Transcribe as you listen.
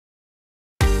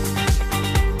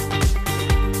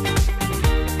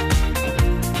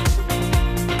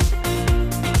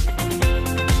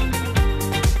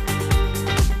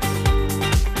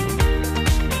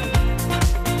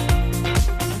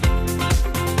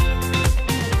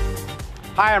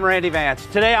Hi, I'm Randy Vance.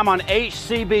 Today I'm on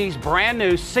HCB's brand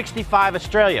new 65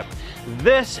 Estrella.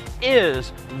 This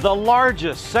is the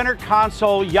largest center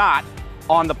console yacht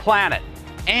on the planet.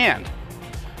 And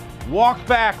walk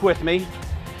back with me.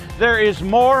 There is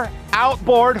more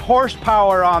outboard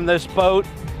horsepower on this boat,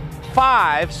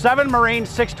 7 Marine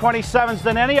 627s,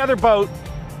 than any other boat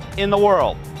in the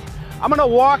world. I'm going to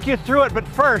walk you through it, but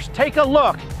first take a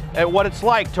look at what it's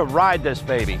like to ride this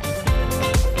baby.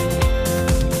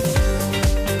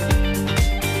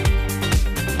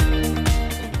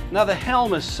 Now the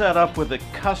helm is set up with a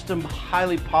custom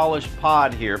highly polished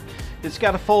pod here. It's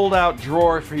got a fold-out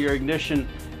drawer for your ignition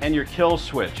and your kill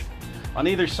switch. On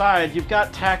either side you've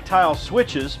got tactile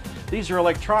switches. These are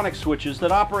electronic switches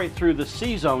that operate through the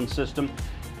C-Zone system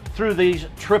through these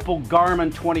triple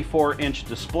Garmin 24-inch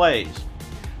displays.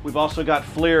 We've also got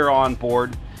FLIR on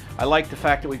board. I like the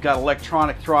fact that we've got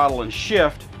electronic throttle and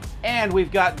shift, and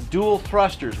we've got dual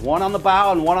thrusters, one on the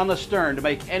bow and one on the stern, to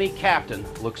make any captain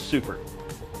look super.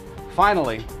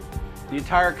 Finally, the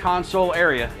entire console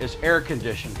area is air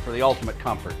conditioned for the ultimate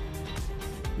comfort.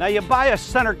 Now you buy a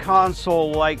center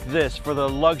console like this for the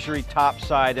luxury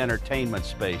topside entertainment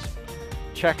space.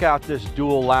 Check out this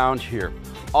dual lounge here,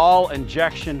 all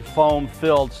injection foam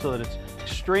filled so that it's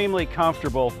extremely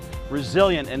comfortable,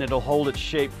 resilient, and it'll hold its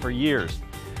shape for years.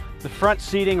 The front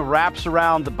seating wraps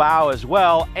around the bow as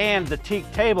well, and the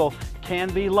teak table can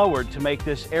be lowered to make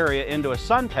this area into a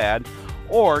sun pad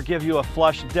or give you a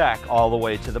flush deck all the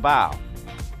way to the bow.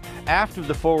 Aft of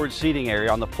the forward seating area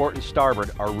on the port and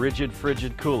starboard are rigid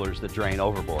frigid coolers that drain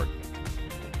overboard.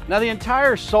 Now the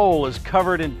entire sole is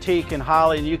covered in teak and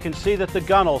holly, and you can see that the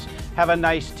gunnels have a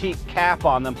nice teak cap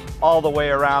on them all the way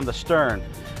around the stern.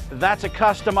 That's a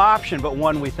custom option, but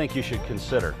one we think you should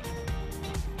consider.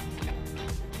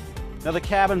 Now the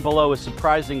cabin below is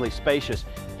surprisingly spacious,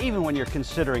 even when you're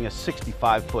considering a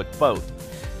 65-foot boat.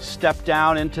 Step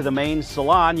down into the main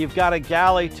salon, you've got a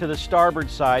galley to the starboard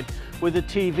side with a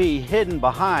TV hidden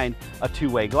behind a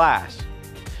two-way glass.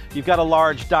 You've got a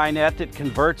large dinette that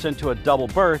converts into a double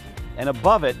berth, and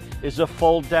above it is a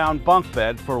fold-down bunk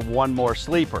bed for one more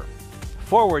sleeper.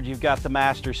 Forward, you've got the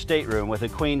master stateroom with a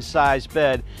queen-size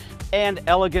bed and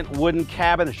elegant wooden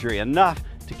cabinetry, enough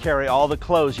to carry all the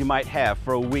clothes you might have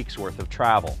for a week's worth of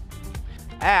travel.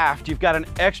 Aft, you've got an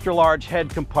extra-large head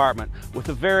compartment with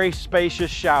a very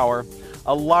spacious shower,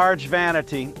 a large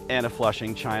vanity, and a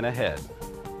flushing china head.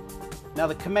 Now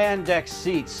the command deck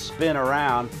seats spin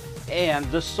around, and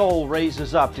the sole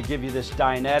raises up to give you this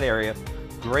dinette area.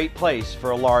 Great place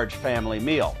for a large family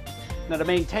meal. Now to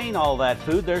maintain all that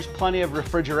food, there's plenty of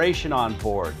refrigeration on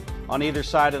board. On either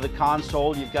side of the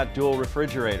console, you've got dual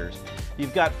refrigerators.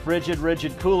 You've got frigid,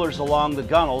 rigid coolers along the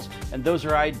gunnels, and those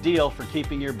are ideal for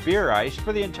keeping your beer iced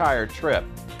for the entire trip.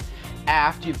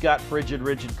 Aft, you've got frigid,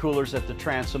 rigid coolers at the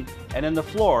transom, and in the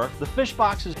floor, the fish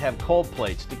boxes have cold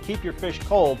plates to keep your fish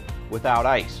cold without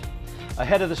ice.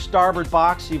 Ahead of the starboard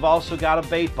box, you've also got a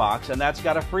bait box, and that's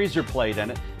got a freezer plate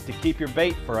in it to keep your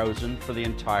bait frozen for the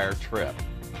entire trip.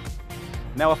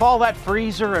 Now, if all that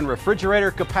freezer and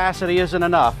refrigerator capacity isn't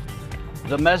enough,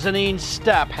 the mezzanine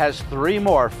step has 3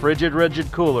 more frigid, rigid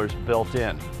coolers built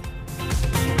in.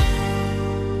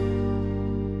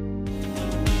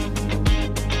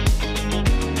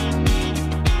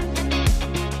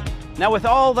 Now with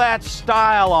all that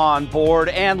style on board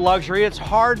and luxury, it's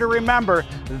hard to remember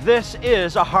this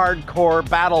is a hardcore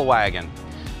battle wagon.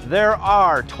 There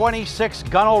are 26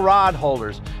 gunnel rod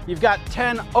holders. You've got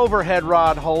 10 overhead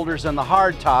rod holders in the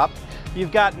hardtop.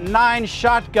 You've got 9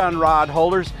 shotgun rod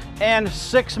holders and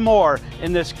 6 more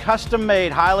in this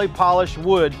custom-made, highly polished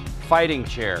wood fighting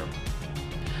chair.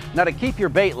 Now to keep your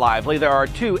bait lively, there are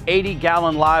 2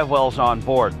 80-gallon live wells on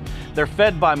board. They're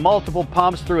fed by multiple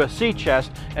pumps through a sea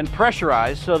chest and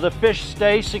pressurized so the fish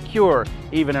stay secure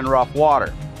even in rough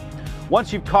water.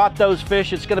 Once you've caught those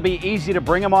fish, it's going to be easy to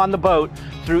bring them on the boat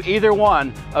through either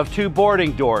one of 2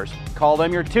 boarding doors. Call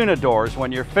them your tuna doors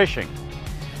when you're fishing.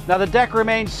 Now the deck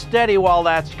remains steady while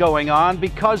that's going on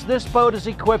because this boat is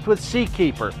equipped with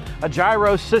Seakeeper, a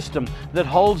gyro system that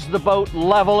holds the boat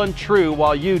level and true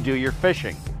while you do your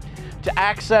fishing. To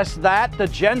access that, the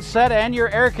genset, and your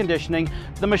air conditioning,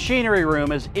 the machinery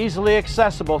room is easily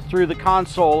accessible through the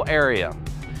console area.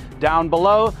 Down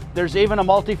below, there's even a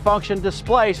multifunction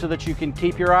display so that you can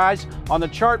keep your eyes on the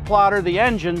chart plotter, the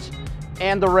engines,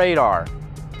 and the radar.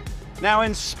 Now,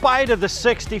 in spite of the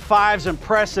 65's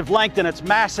impressive length and its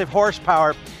massive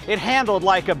horsepower, it handled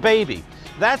like a baby.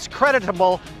 That's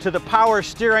creditable to the power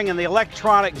steering and the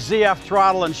electronic ZF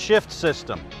throttle and shift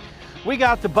system. We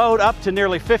got the boat up to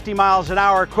nearly 50 miles an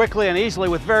hour quickly and easily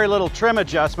with very little trim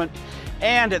adjustment,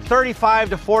 And at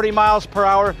 35 to 40 miles per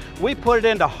hour, we put it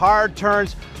into hard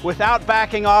turns without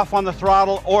backing off on the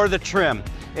throttle or the trim.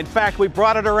 In fact, we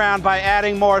brought it around by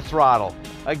adding more throttle.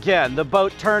 Again, the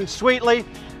boat turned sweetly,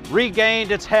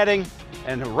 regained its heading,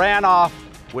 and ran off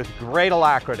with great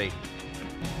alacrity.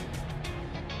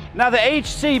 Now the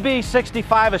HCB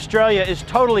 65 Estrella is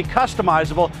totally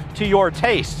customizable to your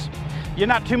tastes. You're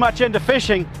not too much into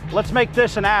fishing, let's make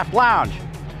this an aft lounge.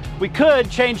 We could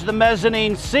change the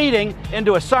mezzanine seating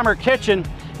into a summer kitchen,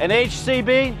 and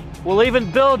HCB will even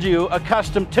build you a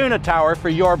custom tuna tower for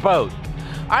your boat.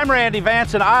 I'm Randy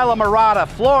Vance in Isla Mirada,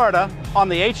 Florida on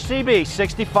the HCB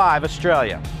 65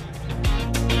 Estrella.